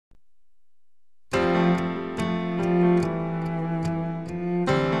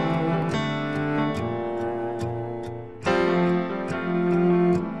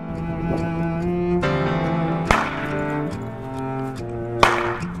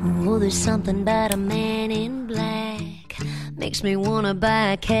Oh, there's something about a man in black, makes me wanna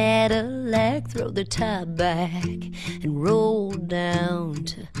buy a Cadillac, throw the top back and roll down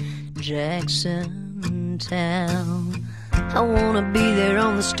to Jackson Town. I wanna be there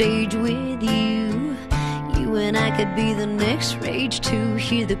on the stage with you. You and I could be the next rage to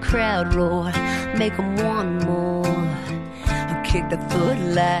hear the crowd roar, make them want more, kick the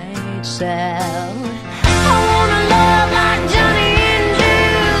footlights out. I wanna love like Johnny and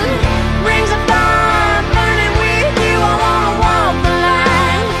June, rings of fire burning with you. I wanna walk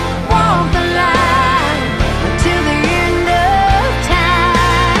the line until the end of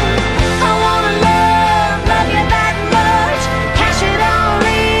time. I wanna love you that much, cash it all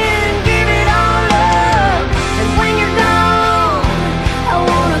in, give it all up. And when you're gone, I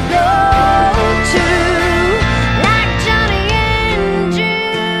wanna go to like Johnny and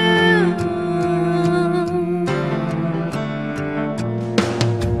June.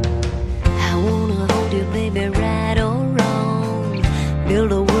 I wanna hold you, baby, right or wrong,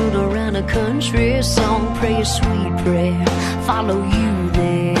 build a world around a country song, pray a sweet prayer, follow you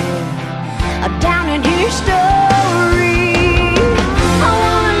there, down in history. I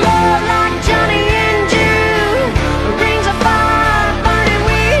wanna love like Johnny and June, rings of fire burning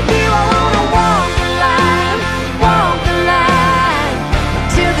with you. I wanna walk the line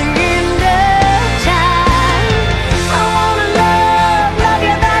till the end of time. I wanna love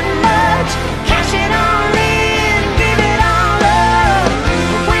you that much, cash it all in, give it all up.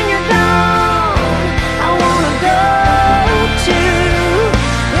 When you're gone, I wanna go to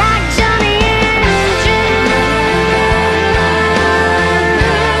like Johnny and June,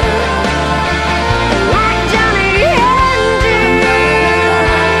 like Johnny and June.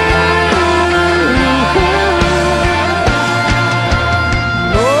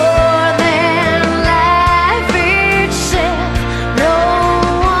 More than life itself, no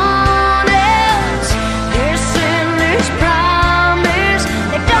one else. This endless promise,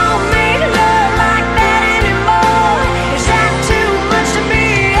 they don't make love like that anymore. Is that too much to be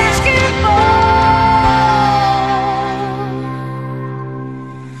asking for?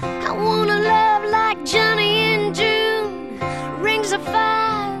 I wanna love like Johnny and June, rings of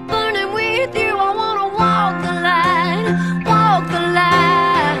fire burning with you. I wanna walk the line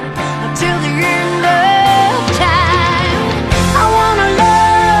until the end of time. I wanna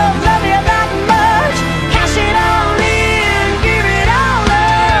love you that much, cash it all in, give it all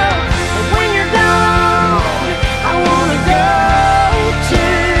up. But when you're gone, I wanna go to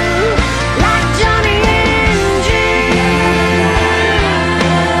like Johnny and June,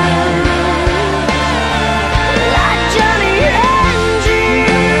 like Johnny and June.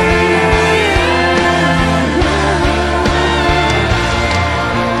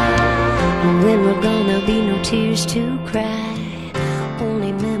 When we're gone, there'll be no tears to cry,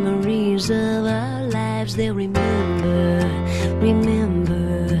 only memories of our lives they'll remember.